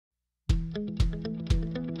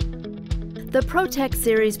The Protect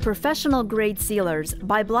Series professional grade sealers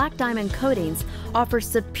by Black Diamond Coatings offer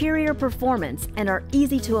superior performance and are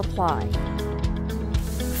easy to apply.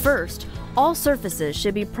 First, all surfaces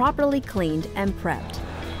should be properly cleaned and prepped.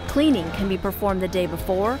 Cleaning can be performed the day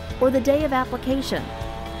before or the day of application.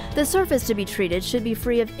 The surface to be treated should be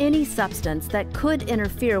free of any substance that could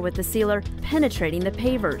interfere with the sealer penetrating the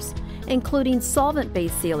pavers, including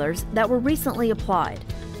solvent-based sealers that were recently applied.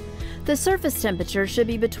 The surface temperature should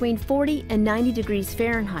be between 40 and 90 degrees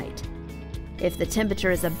Fahrenheit. If the temperature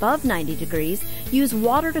is above 90 degrees, use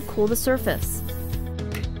water to cool the surface.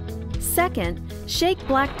 Second, shake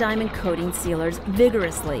Black Diamond Coating sealers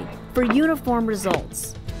vigorously for uniform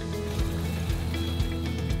results.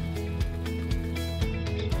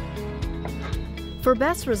 For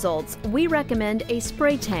best results, we recommend a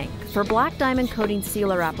spray tank for Black Diamond Coating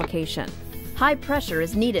sealer application. High pressure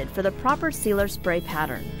is needed for the proper sealer spray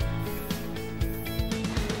pattern.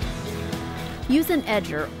 Use an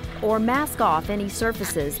edger or mask off any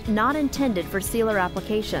surfaces not intended for sealer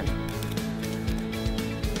application.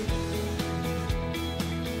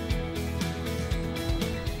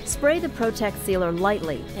 Spray the Protect sealer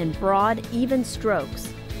lightly in broad, even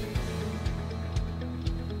strokes.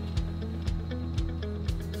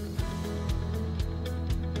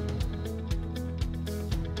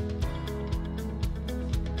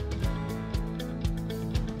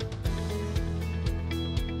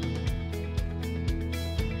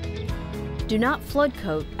 Do not flood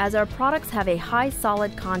coat, as our products have a high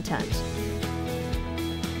solid content.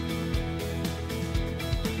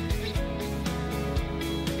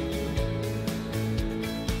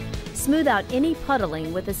 Smooth out any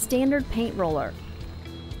puddling with a standard paint roller.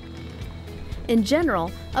 In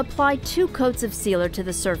general, apply 2 coats of sealer to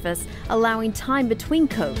the surface, allowing time between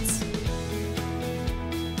coats.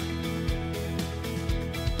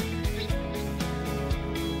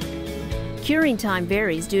 Curing time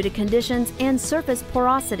varies due to conditions and surface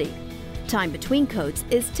porosity. Time between coats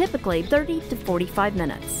is typically 30 to 45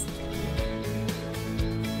 minutes.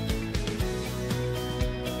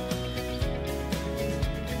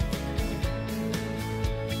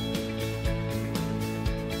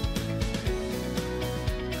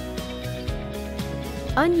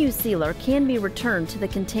 Unused sealer can be returned to the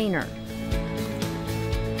container.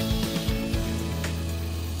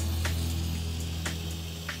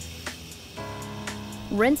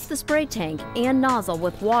 Rinse the spray tank and nozzle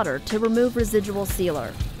with water to remove residual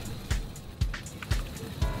sealer.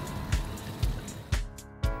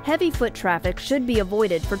 Heavy foot traffic should be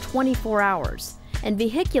avoided for 24 hours and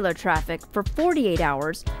vehicular traffic for 48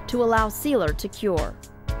 hours to allow sealer to cure.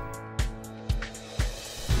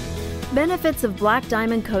 Benefits of Black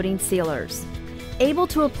Diamond Coating sealers: able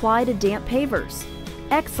to apply to damp pavers,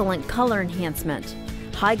 excellent color enhancement,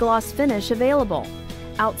 high gloss finish available,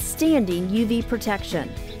 outstanding UV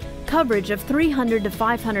protection, coverage of 300 to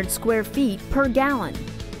 500 square feet per gallon,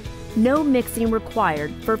 no mixing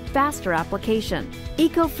required for faster application,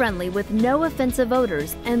 eco-friendly with no offensive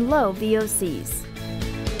odors and low VOCs.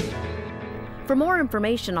 For more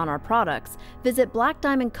information on our products, visit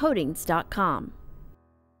blackdiamondcoatings.com.